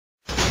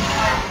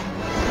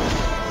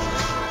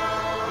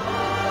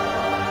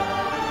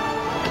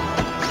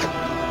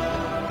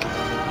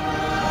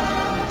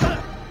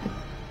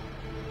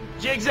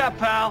Legs up,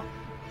 pal.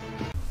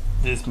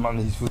 This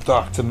money's for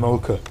Dr.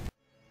 Mocha.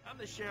 I'm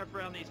the sheriff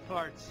around these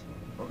parts.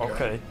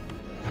 Okay.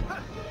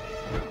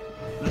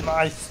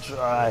 Nice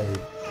try.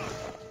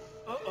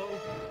 Uh-oh.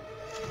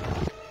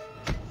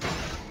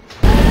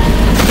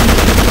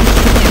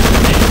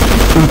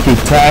 Stupid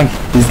tank,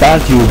 is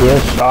that you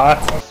there,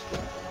 shot?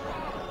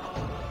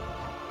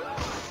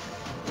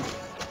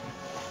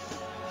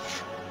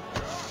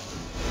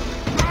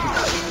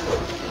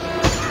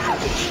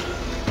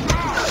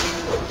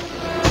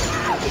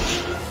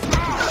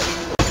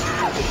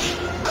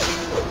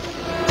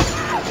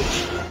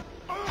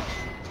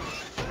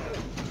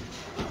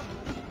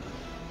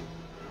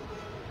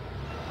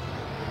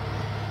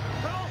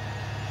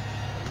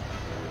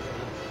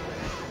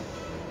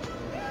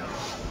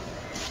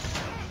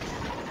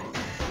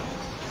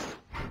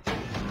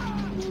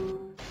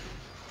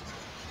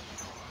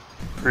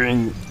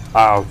 Bring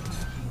out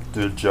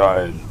the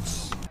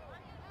giants.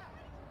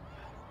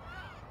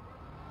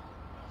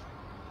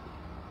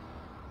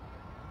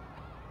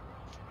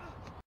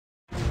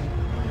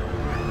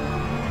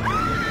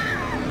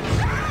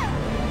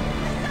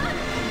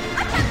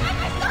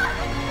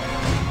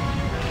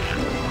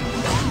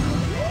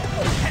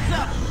 Heads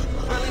up!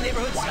 Friendly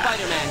neighborhood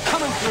Spider-Man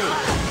coming through.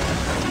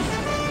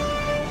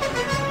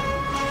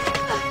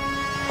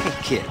 Hey,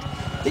 kid.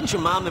 Didn't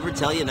your mom ever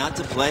tell you not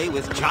to play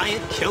with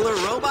giant killer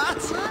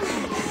robots?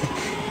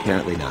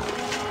 Apparently not.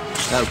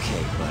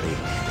 Okay, buddy.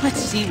 Let's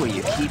see where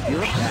you keep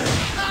your battery.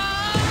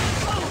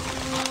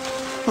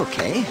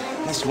 Okay,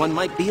 this one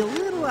might be a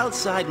little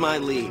outside my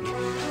league.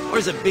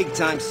 Where's a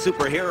big-time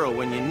superhero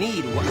when you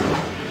need one?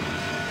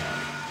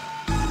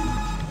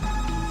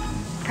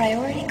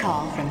 Priority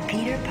call from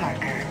Peter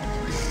Parker.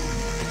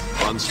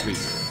 On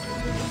speaker.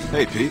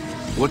 Hey, Pete.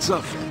 What's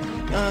up?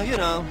 You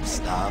know,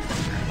 stuff.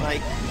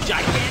 Like,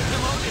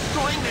 Gigantamo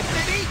destroying the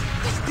city?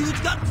 This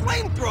dude's got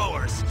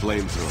flamethrowers!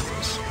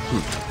 Flamethrowers.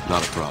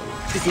 Not a problem.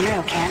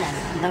 Zero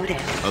cannon loaded.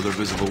 Other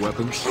visible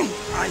weapons?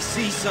 I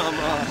see some,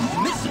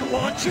 missile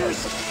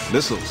launchers!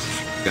 Missiles.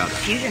 Got it.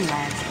 Fusion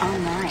labs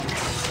online.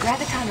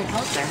 Graviton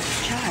repulsor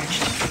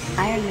charged.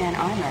 Iron Man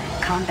armor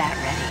combat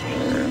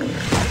ready.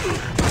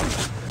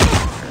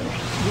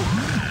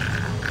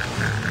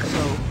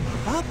 So,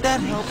 how'd that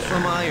help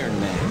from Iron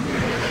Man?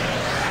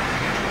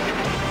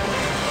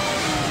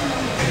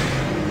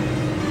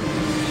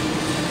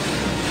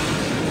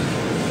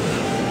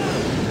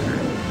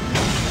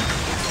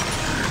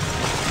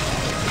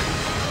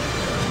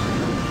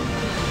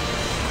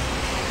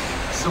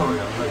 Sorry,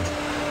 I'm late.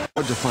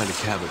 Hard to find a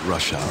cab at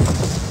rush hour.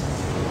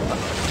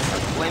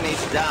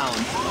 Playmate's down,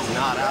 he's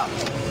not out.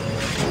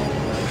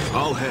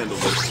 I'll handle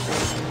this.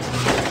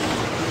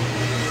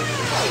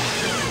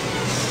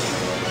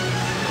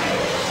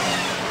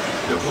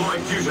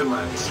 Deploying fusion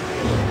lens.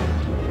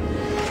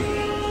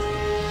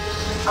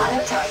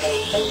 Auto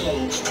target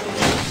engaged.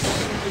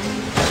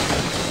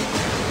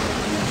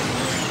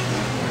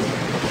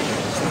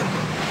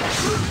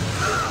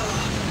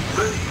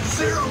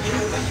 Zero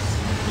cannon.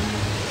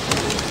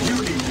 You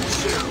need to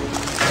chill.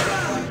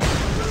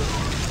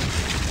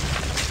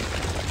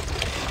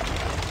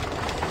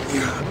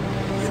 Yeah,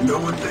 you know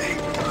what they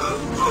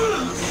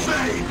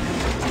say.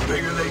 The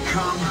bigger they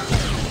come.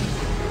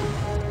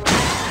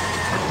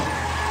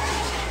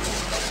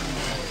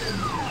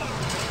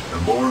 The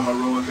more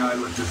heroic I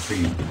look to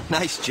defeat.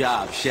 Nice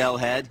job,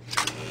 Shellhead.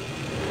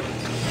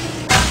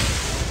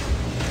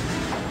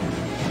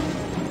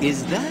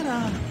 Is that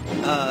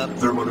a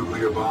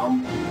Thermonuclear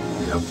bomb?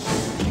 Yep.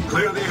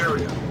 Clear the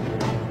area.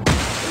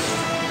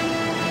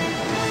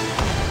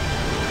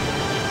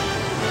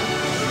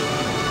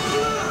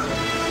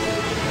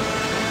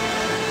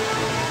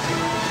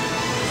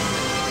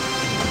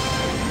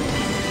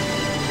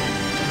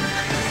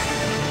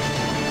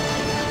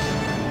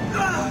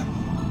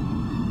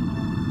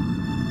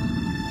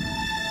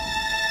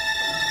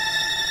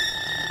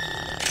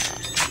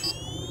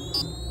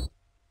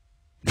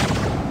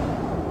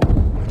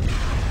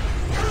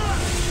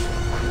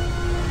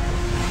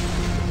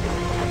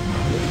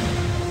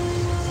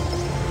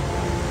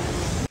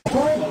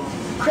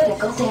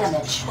 Critical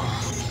damage.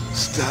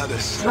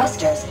 Status.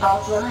 Thrusters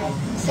offline.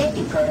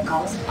 Safety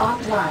protocols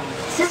offline.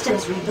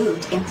 Systems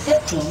reboot in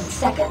 15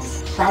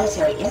 seconds.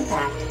 Planetary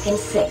impact in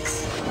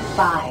 6,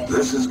 5.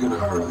 This is gonna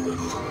hurt a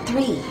little.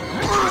 3.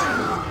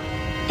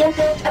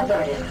 Impact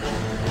averted.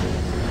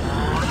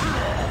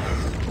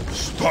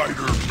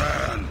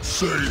 Spider-Man,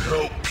 say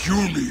help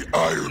puny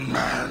Iron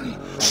Man.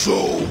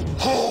 So,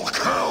 Hulk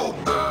help!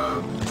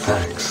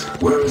 Thanks.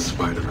 Where is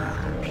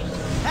Spider-Man?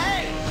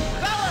 Hey,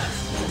 fellas!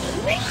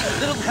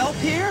 Little help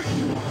here?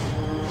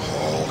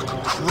 Hulk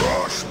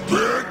crush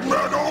Big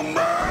Metal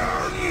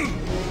Man!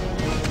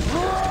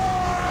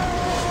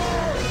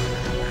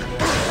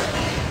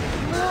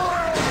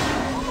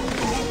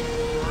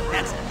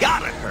 That's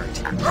gotta hurt.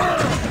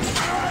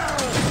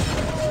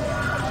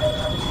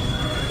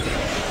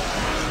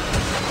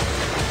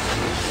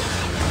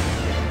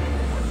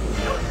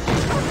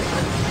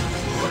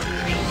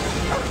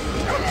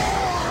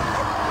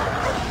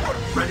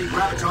 Ready,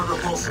 graviton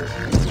repulsor.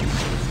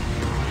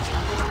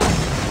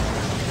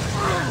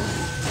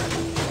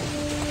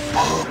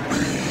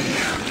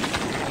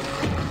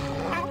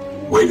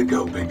 Way to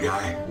go, big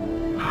guy.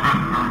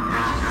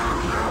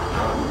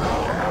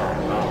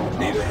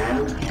 Need a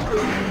hand?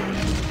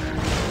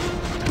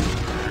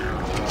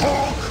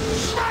 Hulk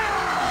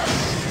smash!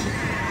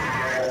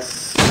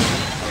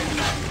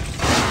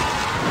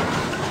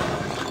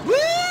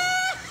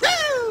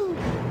 Woo-hoo!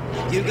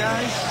 You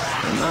guys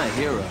are my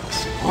heroes.